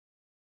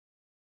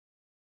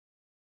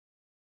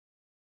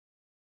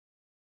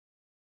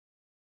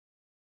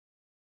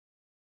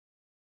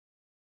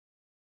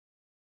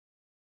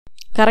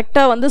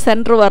 கரெக்டாக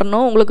சென்ட்ரு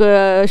வரணும். உங்களுக்கு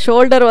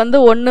ஷோல்டர்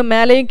ஒன்று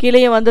மேலேயும்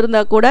கீழேயும்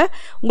வந்திருந்தா கூட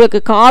உங்களுக்கு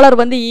காலர்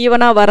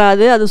ஈவனாக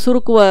வராது. அது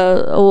சுருக்கு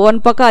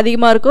ஒன் பக்கம்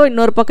அதிகமாக இருக்கும்,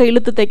 இன்னொரு பக்கம்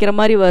இழுத்து தைக்கிற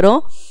மாதிரி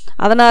வரும்.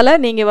 அதனால்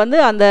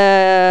நீங்கள் அந்த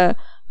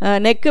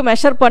நெக்கு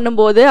மெஷர்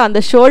பண்ணும்போது அந்த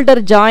ஷோல்டர்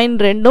ஜாயின்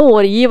ரெண்டும்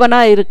ஒரு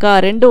ஈவனாக இருக்கா,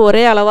 ரெண்டும்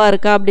ஒரே அளவாக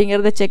இருக்கா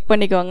அப்படிங்கிறத செக்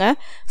பண்ணிக்கோங்க.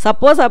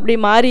 சப்போஸ் அப்படி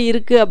மாறி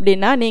இருக்குது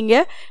அப்படின்னா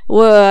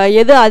நீங்கள்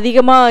எது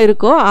அதிகமாக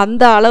இருக்கோ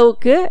அந்த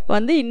அளவுக்கு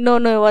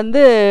இன்னொன்று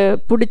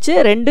பிடிச்சி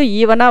ரெண்டும்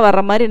ஈவனாக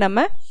வர்ற மாதிரி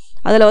நம்ம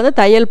அதில்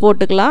தையல்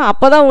போட்டுக்கலாம்.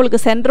 அப்போ தான்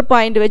உங்களுக்கு சென்டர்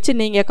பாயிண்ட் வச்சு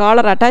நீங்கள்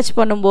காலர் அட்டாச்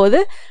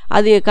பண்ணும்போது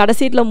அது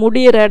கடைசியில்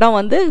முடிகிற இடம்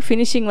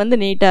ஃபினிஷிங்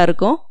நீட்டாக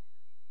இருக்கும்.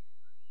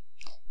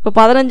 இப்போ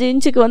 15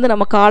 இன்ச்சுக்கு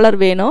நம்ம காலர்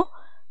வேணும்.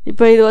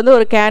 இப்போ இது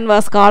ஒரு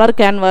கேன்வாஸ், காலர்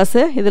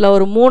கேன்வாஸு. இதில்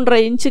ஒரு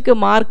 3.5 இன்ச்சுக்கு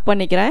மார்க்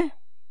பண்ணிக்கிறேன்.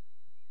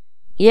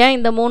 ஏன்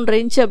இந்த 3.5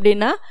 இன்ச்சு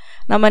அப்படின்னா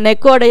நம்ம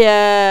நெக்கோடைய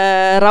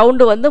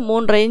ரவுண்டு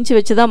 3.5 இன்ச்சு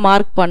வச்சு தான்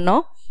மார்க்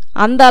பண்ணோம்.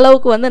 அந்த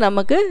அளவுக்கு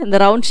நமக்கு இந்த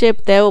ரவுண்ட்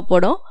ஷேப்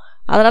தேவைப்படும்.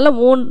 அதனால்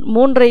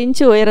 3.5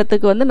 இன்ச்சு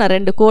உயரத்துக்கு நான்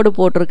 2 கோடு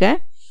போட்டிருக்கேன்.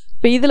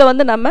 இப்போ இதில்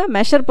நம்ம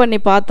மெஷர் பண்ணி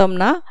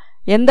பார்த்தோம்னா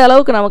எந்த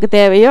அளவுக்கு நமக்கு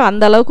தேவையோ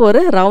அந்த அளவுக்கு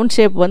ஒரு ரவுண்ட்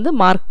ஷேப் வந்து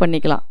மார்க்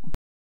பண்ணிக்கலாம்.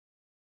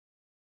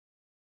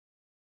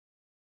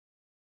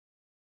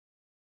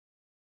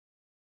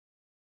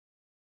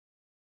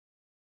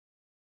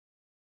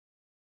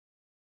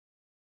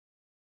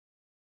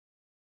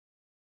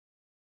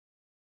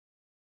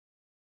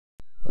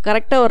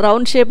 கரெக்டாக ஒரு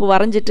ரவுண்ட் ஷேப்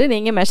வரைஞ்சிட்டு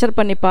நீங்கள் மெஷர்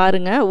பண்ணி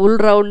பாருங்கள். உள்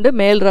ரவுண்டு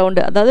மேல்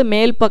ரவுண்டு, அதாவது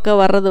மேல் பக்கம்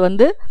வர்றது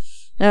வந்து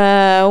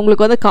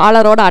உங்களுக்கு வந்து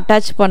காலரோட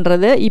அட்டாச்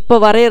பண்ணுறது, இப்போ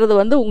வரைகிறது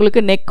வந்து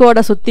உங்களுக்கு நெக்கோட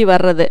சுற்றி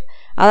வர்றது.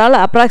 அதனால்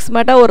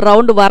அப்ராக்சிமேட்டாக ஒரு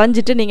ரவுண்டு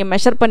வரைஞ்சிட்டு நீங்கள்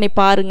மெஷர் பண்ணி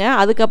பாருங்கள்.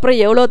 அதுக்கப்புறம்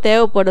எவ்வளோ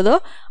தேவைப்படுதோ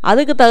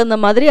அதுக்கு தகுந்த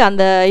மாதிரி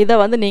அந்த இதை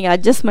வந்து நீங்கள்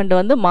அட்ஜஸ்ட்மெண்ட்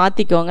வந்து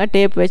மாற்றிக்கோங்க,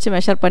 டேப் வச்சு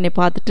மெஷர் பண்ணி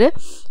பார்த்துட்டு.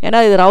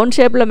 ஏன்னா இது ரவுண்ட்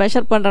ஷேப்பில்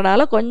மெஷர்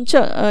பண்ணுறனால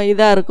கொஞ்சம்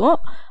இதாக இருக்கும்.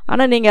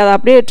 ஆனால் நீங்கள் அதை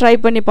அப்படியே ட்ரை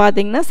பண்ணி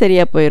பார்த்தீங்கன்னா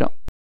சரியாக போயிடும்.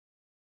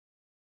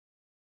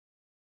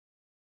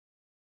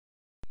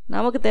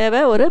 நமக்கு தேவை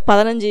ஒரு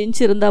 15 இன்ச்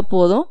இருந்தால்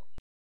போதும்.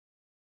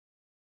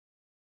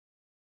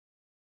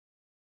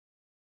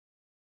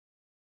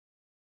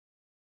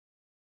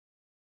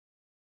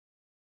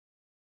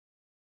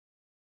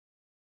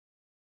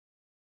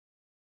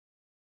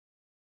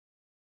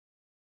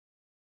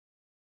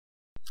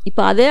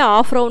 இப்போ அதே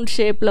ஆஃப் ரவுண்ட்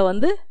ஷேப்பில்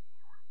வந்து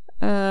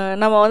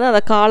நம்ம வந்து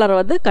அந்த காலரை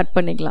வந்து கட்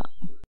பண்ணிக்கலாம்.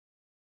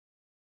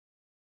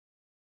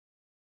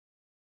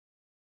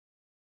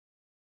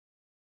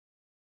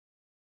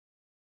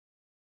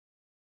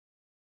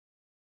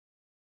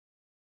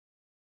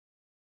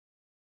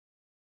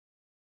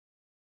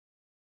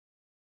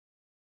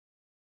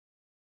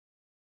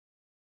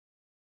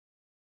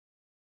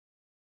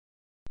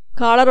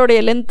 காலரோடைய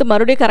லென்த்து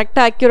மறுபடியும்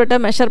கரெக்டாக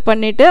அக்யூரேட்டாக மெஷர்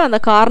பண்ணிவிட்டு அந்த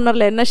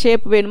கார்னரில் என்ன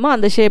ஷேப் வேணுமோ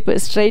அந்த ஷேப்பு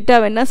ஸ்ட்ரைட்டாக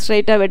வேணால்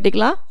ஸ்ட்ரைட்டாக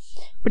வெட்டிக்கலாம்.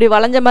 இப்படி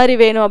வளைஞ்ச மாதிரி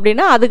வேணும்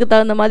அப்படின்னா அதுக்கு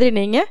தகுந்த மாதிரி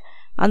நீங்கள்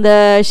அந்த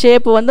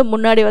ஷேப்பு வந்து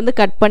முன்னாடி வந்து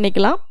கட்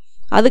பண்ணிக்கலாம்.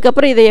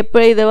 அதுக்கப்புறம்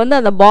இதை வந்து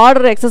அந்த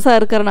பார்டர் எக்ஸஸாக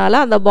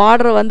இருக்கிறனால அந்த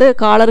பார்டரை வந்து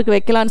காலருக்கு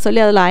வைக்கலான்னு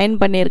சொல்லி அதில் அயன்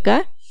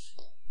பண்ணியிருக்கேன்.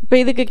 இப்போ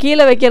இதுக்கு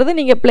கீழே வைக்கிறது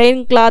நீங்கள்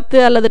பிளெயின்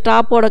கிளாத்து அல்லது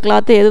டாப்போட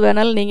கிளாத்து எது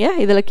வேணாலும்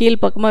நீங்கள் இதில்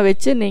கீழ் பக்கமாக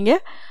வச்சு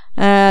நீங்கள்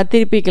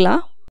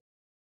திருப்பிக்கலாம்.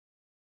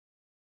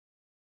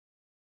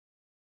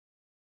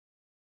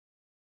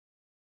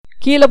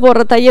 கீழே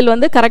போடுற தையல்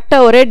வந்து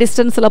கரெக்டாக ஒரே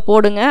டிஸ்டன்ஸில்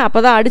போடுங்க. அப்போ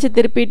தான் அடித்து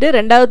திருப்பிட்டு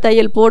ரெண்டாவது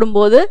தையல்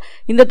போடும்போது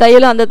இந்த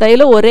தையலும் அந்த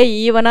தையலும் ஒரே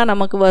ஈவனாக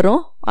நமக்கு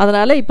வரும்.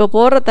 அதனால் இப்போ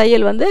போடுற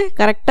தையல் வந்து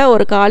கரெக்டாக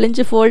ஒரு 1/4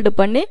 இன்ச்சு ஃபோல்டு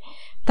பண்ணி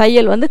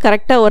தையல் வந்து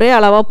கரெக்டாக ஒரே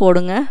அளவாக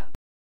போடுங்க.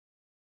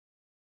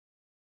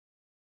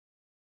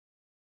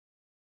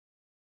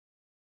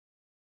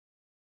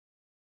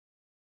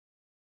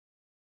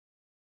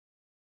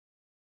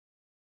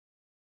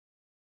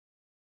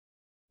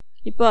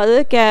 இப்போ அது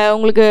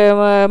உங்களுக்கு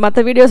மற்ற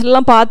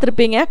வீடியோஸ்லாம்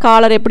பார்த்துருப்பீங்க,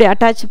 காலர் எப்படி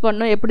அட்டாச்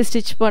பண்ணணும், எப்படி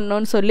ஸ்டிச்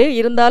பண்ணணும்னு சொல்லி.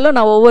 இருந்தாலும்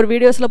நான் ஒவ்வொரு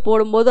வீடியோஸில்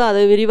போடும்போது அது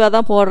விரிவாக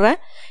தான் போடுறேன்.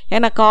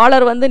 ஏன்னா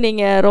காலர் வந்து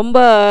நீங்கள் ரொம்ப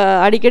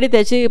அடிக்கடி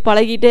தைச்சி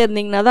பழகிட்டே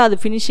இருந்தீங்கன்னா தான்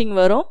அது ஃபினிஷிங்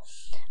வரும்.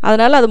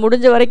 அதனால் அது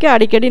முடிஞ்ச வரைக்கும்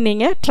அடிக்கடி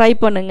நீங்கள் ட்ரை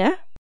பண்ணுங்கள்.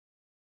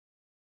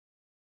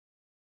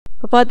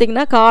 இப்போ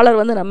பார்த்திங்கன்னா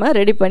காலர் வந்து நம்ம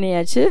ரெடி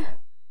பண்ணியாச்சு.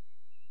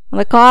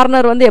 அந்த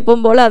கார்னர் வந்து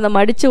எப்பவும் போல் அதை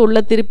மடித்து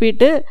உள்ளே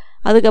திருப்பிட்டு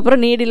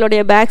அதுக்கப்புறம்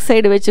நீடிலுடைய பேக்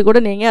சைடு வச்சு கூட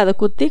நீங்கள் அதை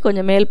குத்தி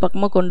கொஞ்சம் மேல்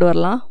பக்கமாக கொண்டு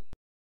வரலாம்.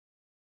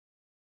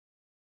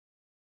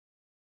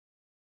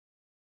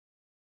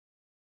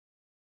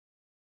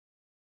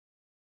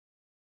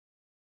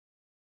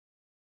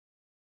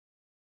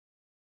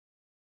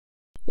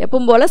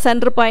 எப்பவும் போல்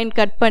சென்டர் பாயிண்ட்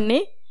கட்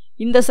பண்ணி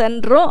இந்த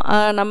சென்டரும்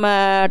நம்ம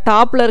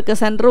டாப்பில் இருக்க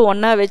சென்டரும்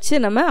ஒன்றா வச்சு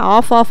நம்ம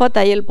ஆஃபாக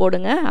தையல்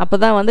போடுங்க. அப்போ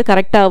தான் வந்து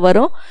கரெக்டாக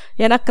வரும்.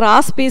 ஏன்னா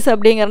கிராஸ் பீஸ்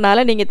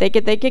அப்படிங்கிறனால நீங்கள்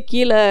தைக்க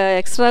கீழே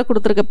எக்ஸ்ட்ரா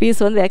கொடுத்துருக்க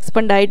பீஸ் வந்து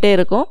எக்ஸ்பெண்ட் ஆகிட்டே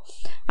இருக்கும்.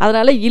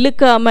 அதனால்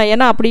இழுக்காமல்,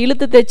 ஏன்னா அப்படி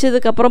இழுத்து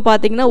தைச்சதுக்கப்புறம்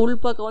பார்த்திங்கன்னா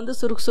உள்பக்கம் வந்து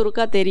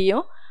சுருக்காக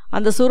தெரியும்.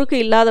 அந்த சுருக்கு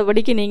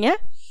இல்லாதபடிக்கு நீங்கள்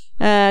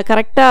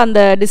கரெக்டாக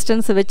அந்த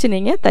டிஸ்டன்ஸை வச்சு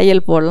நீங்கள்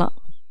தையல் போடலாம்.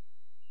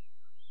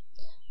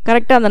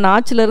 கரெக்டாக அந்த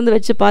நாச்சிலேருந்து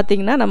வச்சு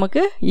பார்த்திங்கன்னா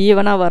நமக்கு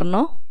ஈவனாக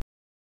வரணும்.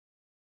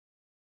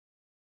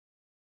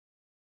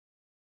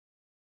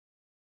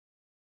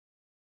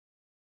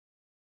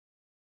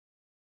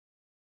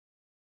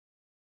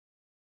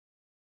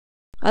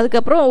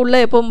 அதுக்கப்புறம் உள்ளே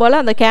எப்பவும் போல்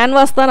அந்த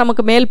கேன்வாஸ் தான்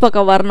நமக்கு மேல்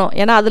பக்கம் வரணும்.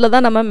 ஏன்னா அதில்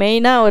தான் நம்ம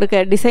மெயினாக ஒரு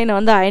டிசைனை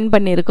வந்து அயன்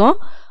பண்ணியிருக்கோம்.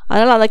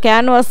 அதனால் அந்த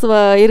கேன்வாஸ்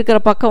இருக்கிற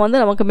பக்கம்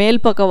வந்து நமக்கு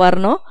மேல் பக்கம்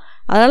வரணும்.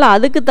 அதனால்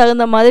அதுக்கு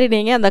தகுந்த மாதிரி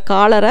நீங்கள் அந்த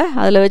காலரை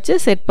அதில் வச்சு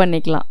செட்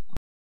பண்ணிக்கலாம்.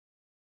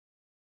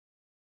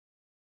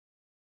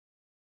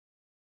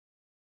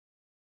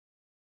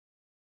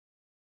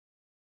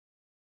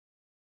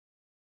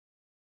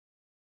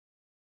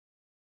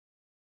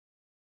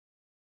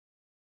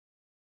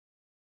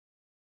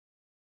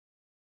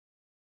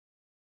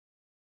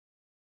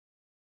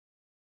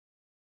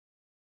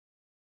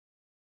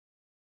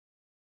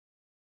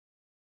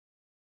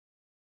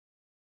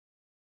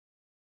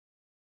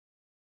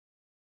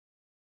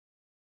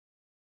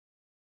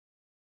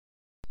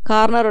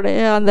 கார்னருடைய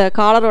அந்த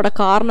காலரோட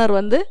கார்னர்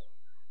வந்து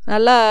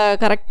நல்லா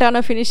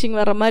கரெக்டான ஃபினிஷிங்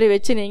வர்ற மாதிரி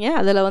வச்சு நீங்கள்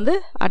அதில் வந்து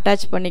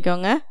அட்டாச்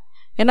பண்ணிக்கோங்க.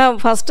 ஏன்னா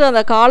ஃபஸ்ட்டு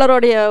அந்த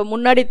காலரோடைய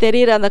முன்னாடி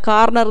தெரிகிற அந்த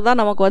கார்னர்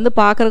தான் நமக்கு வந்து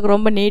பார்க்குறதுக்கு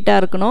ரொம்ப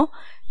நீட்டாக இருக்கணும்.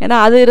 ஏன்னா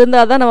அது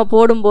இருந்தால் தான் நம்ம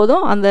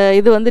போடும்போதும் அந்த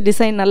இது வந்து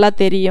டிசைன் நல்லா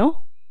தெரியும்.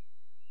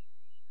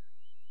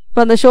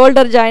 இப்போ அந்த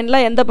ஷோல்டர்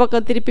ஜாயின்லாம் எந்த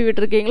பக்கம் திருப்பி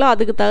விட்டுருக்கீங்களோ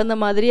அதுக்கு தகுந்த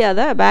மாதிரி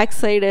அதை பேக்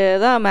சைடு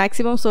தான்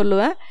மேக்ஸிமம்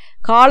சொல்லுவேன்.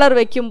 காலர்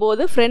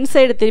வைக்கும்போது ஃப்ரண்ட்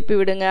சைடு திருப்பி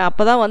விடுங்க.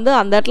 அப்போ தான் வந்து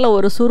அந்த இடத்துல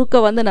ஒரு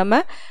சுருக்கை வந்து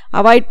நம்ம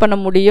அவாய்ட் பண்ண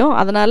முடியும்.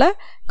 அதனால்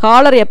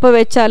காலர் எப்போ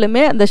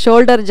வச்சாலுமே அந்த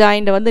ஷோல்டர்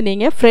ஜாயிண்ட்டை வந்து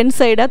நீங்கள் ஃப்ரண்ட்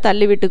சைடாக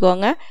தள்ளி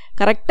விட்டுக்கோங்க.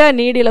 கரெக்டாக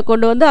நீடியில்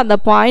கொண்டு வந்து அந்த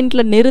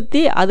பாயிண்டில்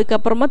நிறுத்தி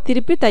அதுக்கப்புறமா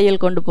திருப்பி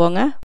தையல் கொண்டு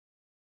போங்க.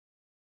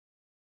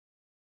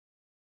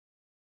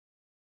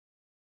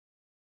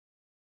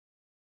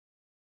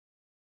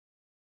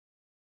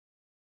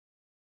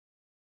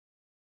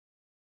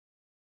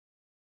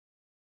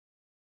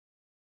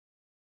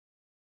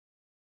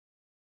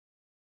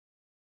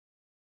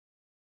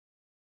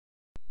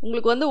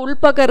 உங்களுக்கு வந்து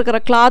உள்பக்கம் இருக்கிற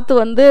கிளாத்து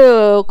வந்து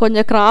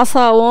கொஞ்சம்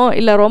கிராஸாகவும்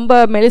இல்லை ரொம்ப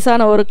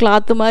மெலிசான ஒரு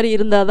கிளாத்து மாதிரி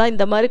இருந்தால் தான்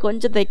இந்த மாதிரி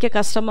கொஞ்சம் தைக்க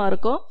கஷ்டமாக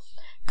இருக்கும்.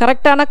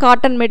 கரெக்டான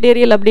காட்டன்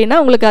மெட்டீரியல் அப்படின்னா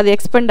உங்களுக்கு அது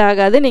எக்ஸ்பெண்ட்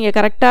ஆகாது. நீங்கள்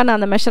கரெக்டான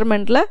அந்த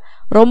மெஷர்மெண்ட்டில்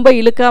ரொம்ப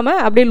இழுக்காமல்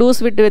அப்படியே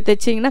லூஸ் விட்டு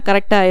தைச்சிங்கன்னா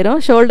கரெக்டாக ஆயிரும்.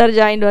 ஷோல்டர்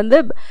ஜாயிண்ட் வந்து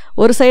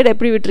ஒரு சைடு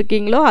எப்படி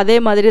விட்டுருக்கீங்களோ அதே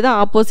மாதிரி தான்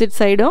ஆப்போசிட்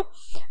சைடும்,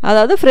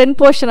 அதாவது ஃப்ரண்ட்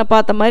போர்ஷனை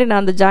பார்த்த மாதிரி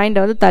நான் அந்த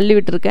ஜாயிண்ட்டை வந்து தள்ளி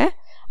விட்டுருக்கேன்.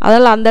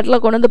 அதனால் அந்த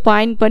இடத்துல கொண்டு வந்து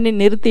பாயிண்ட் பண்ணி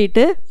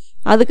நிறுத்திட்டு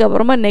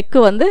அதுக்கப்புறமா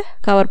நெக்கு வந்து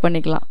கவர்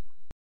பண்ணிக்கலாம்.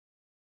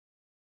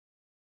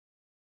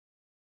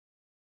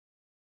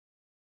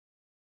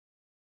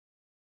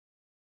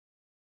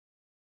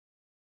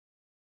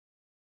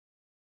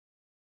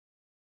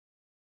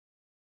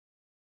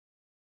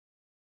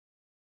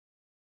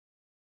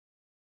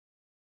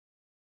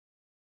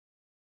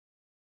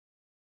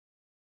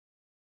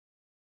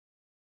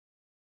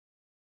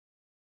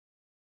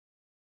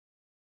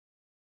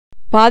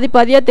 பாதி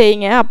பாதியாக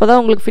தேய்ங்க. அப்போ தான்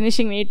உங்களுக்கு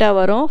ஃபினிஷிங் நீட்டாக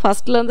வரும்.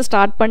 ஃபஸ்ட்லேருந்து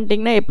ஸ்டார்ட்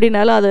பண்ணிட்டிங்கன்னா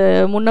எப்படினாலும் அது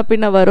முன்ன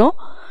பின்ன வரும்.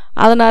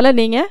 அதனால்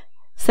நீங்கள்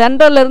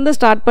சென்டர்லேருந்து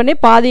ஸ்டார்ட் பண்ணி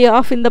பாதி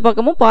ஆஃப் இந்த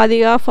பக்கமும் பாதி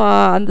ஆஃப்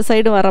அந்த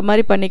சைடும் வர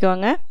மாதிரி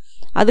பண்ணிக்கோங்க.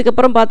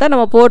 அதுக்கப்புறம் பார்த்தா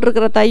நம்ம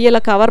போட்டிருக்கிற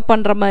தையலை கவர்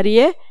பண்ணுற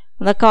மாதிரியே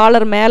அந்த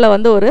காலர் மேலே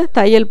வந்து ஒரு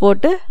தையல்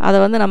போட்டு அதை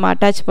வந்து நம்ம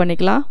அட்டாச்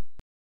பண்ணிக்கலாம்.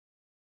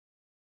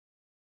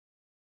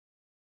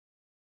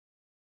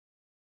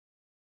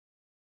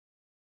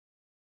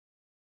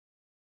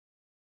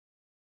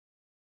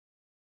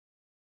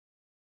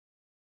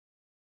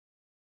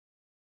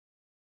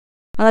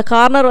 அந்த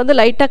கார்னர் வந்து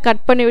லைட்டாக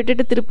கட் பண்ணி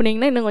விட்டுட்டு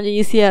திருப்பினீங்கன்னா இன்னும் கொஞ்சம்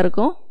ஈஸியாக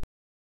இருக்கும்.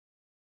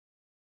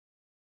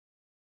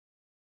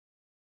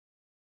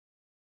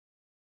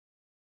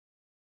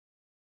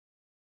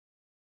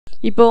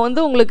 இப்போ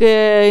வந்து உங்களுக்கு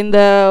இந்த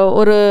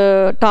ஒரு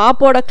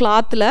டாப்போட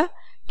கிளாத்தில்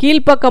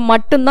கீழ்ப்பக்கம்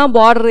மட்டும்தான்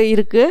பார்டர்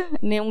இருக்குது.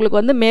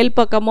 உங்களுக்கு வந்து மேல்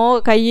பக்கமோ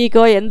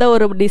கைக்கோ எந்த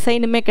ஒரு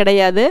டிசைனுமே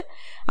கிடையாது.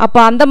 அப்போ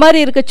அந்த மாதிரி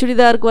இருக்க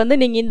சுடிதாருக்கு வந்து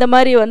நீங்கள் இந்த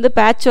மாதிரி வந்து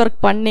பேட்ச் ஒர்க்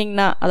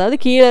பண்ணிங்கன்னா, அதாவது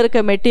கீழே இருக்க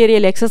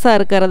மெட்டீரியல் எக்ஸஸாக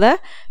இருக்கிறத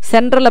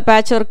சென்டரில்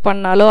பேட்ச் ஒர்க்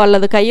பண்ணாலோ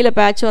அல்லது கையில்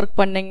பேட்ச் ஒர்க்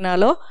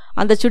பண்ணிங்கனாலோ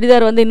அந்த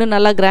சுடிதார் வந்து இன்னும்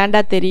நல்லா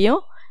கிராண்டாக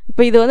தெரியும்.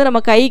 இப்போ இது வந்து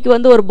நம்ம கைக்கு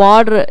வந்து ஒரு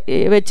பார்டர்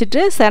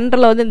வச்சுட்டு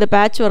சென்டரில் வந்து இந்த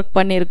பேட்ச் ஒர்க்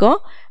பண்ணியிருக்கோம்.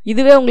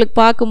 இதுவே உங்களுக்கு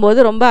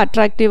பார்க்கும்போது ரொம்ப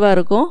அட்ராக்டிவாக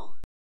இருக்கும்.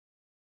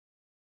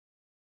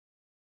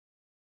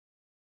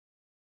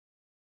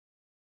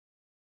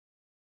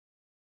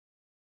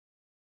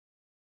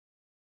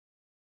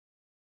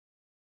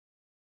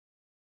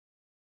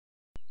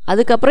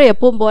 அதுக்கப்புறம்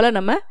எப்பவும் போல்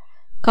நம்ம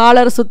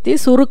காலரை சுற்றி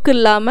சுருக்கு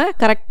இல்லாமல்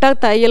கரெக்டாக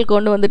தையல்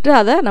கொண்டு வந்துட்டு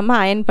அதை நம்ம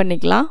அயன்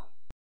பண்ணிக்கலாம்.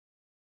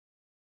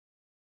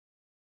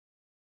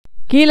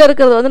 கீழே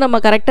இருக்கிறது வந்து நம்ம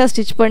கரெக்டாக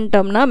ஸ்டிச்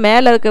பண்ணிட்டோம்னா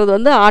மேலே இருக்கிறது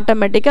வந்து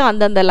ஆட்டோமேட்டிக்காக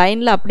அந்தந்த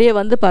லைனில் அப்படியே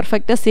வந்து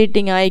பர்ஃபெக்டாக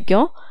சீட்டிங்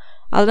ஆகிக்கும்.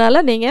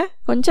 அதனால் நீங்கள்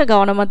கொஞ்சம்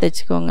கவனமாக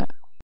தைச்சிக்கோங்க.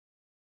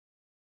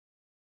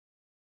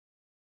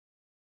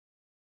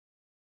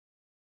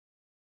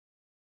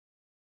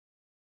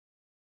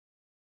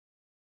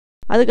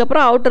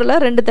 அதுக்கப்புறம்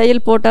அவுட்டரில் 2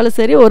 தையல் போட்டாலும்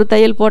சரி, ஒரு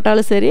தையல்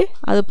போட்டாலும் சரி,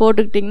 அது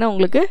போட்டுக்கிட்டிங்கன்னா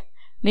உங்களுக்கு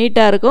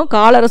நீட்டாக இருக்கும்.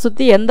 காலரை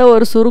சுற்றி எந்த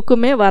ஒரு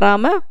சுருக்குமே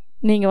வராமல்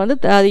நீங்கள் வந்து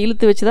அதை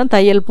இழுத்து வச்சு தான்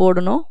தையல்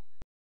போடணும்.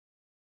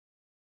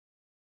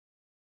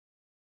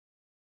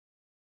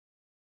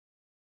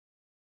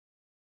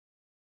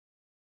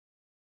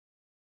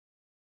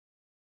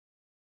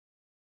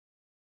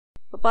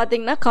 இப்போ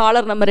பார்த்தீங்கன்னா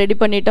காலர் நம்ம ரெடி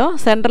பண்ணிட்டோம்.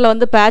 சென்டரில்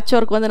வந்து பேட்ச்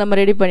ஒர்க் வந்து நம்ம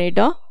ரெடி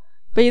பண்ணிட்டோம்.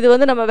 இப்போ இது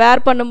வந்து நம்ம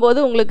வேர் பண்ணும்போது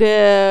உங்களுக்கு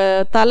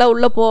தலை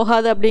உள்ளே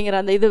போகாது அப்படிங்கிற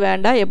அந்த இது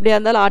வேண்டாம். எப்படியா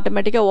இருந்தாலும்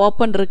ஆட்டோமேட்டிக்காக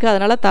ஓப்பன் இருக்குது,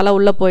 அதனால் தலை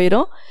உள்ளே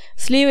போயிடும்.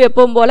 ஸ்லீவ்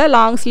எப்பவும் போல்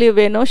லாங் ஸ்லீவ்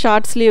வேணும்,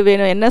 ஷார்ட் ஸ்லீவ்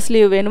வேணும், என்ன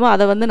ஸ்லீவ் வேணுமோ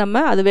அதை வந்து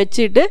நம்ம அதை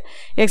வச்சுட்டு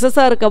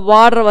எக்ஸஸாக இருக்க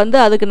பார்டரை வந்து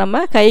அதுக்கு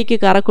நம்ம கைக்கு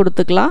கரை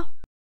கொடுத்துக்கலாம்.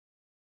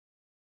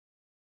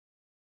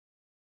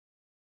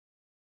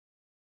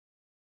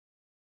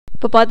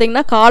 இப்போ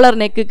பார்த்தீங்கன்னா காலர்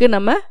நெக்குக்கு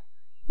நம்ம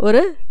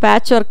ஒரு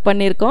பேட்ச் ஒர்க்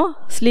பண்ணியிருக்கோம்.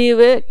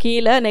 ஸ்லீவு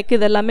கீழே நெக்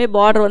இதெல்லாமே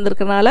பார்டர்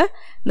வந்திருக்கனால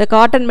இந்த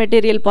காட்டன்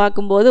மெட்டீரியல்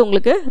பார்க்கும்போது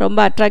உங்களுக்கு ரொம்ப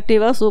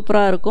அட்ராக்டிவாக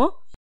சூப்பராக இருக்கும்.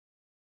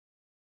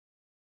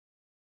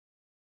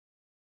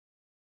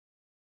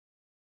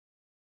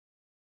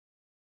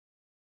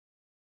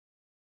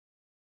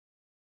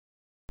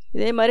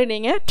 இதே மாதிரி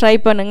நீங்கள் ட்ரை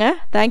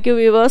பண்ணுங்கள். Thank you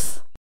viewers.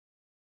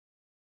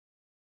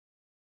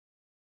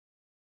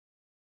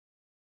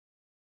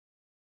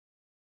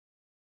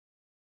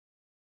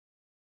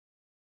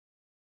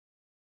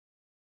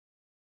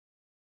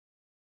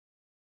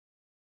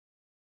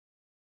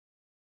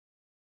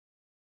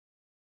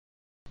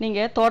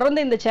 நீங்கள் தொடர்ந்து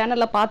இந்த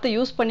சேனலை பார்த்து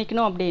யூஸ்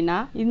பண்ணிக்கணும் அப்படின்னா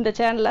இந்த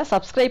சேனலை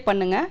சப்ஸ்கிரைப்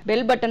பண்ணுங்கள்,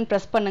 பெல் பட்டன்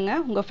ப்ரெஸ்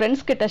பண்ணுங்கள், உங்கள்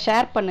ஃப்ரெண்ட்ஸ் கிட்ட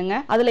ஷேர்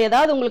பண்ணுங்கள். அதில்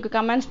ஏதாவது உங்களுக்கு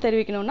கமெண்ட்ஸ்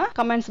தெரிவிக்கணும்னா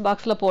கமெண்ட்ஸ்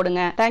பாக்ஸில்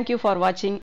போடுங்க. தேங்க்யூ ஃபார் வாட்சிங்.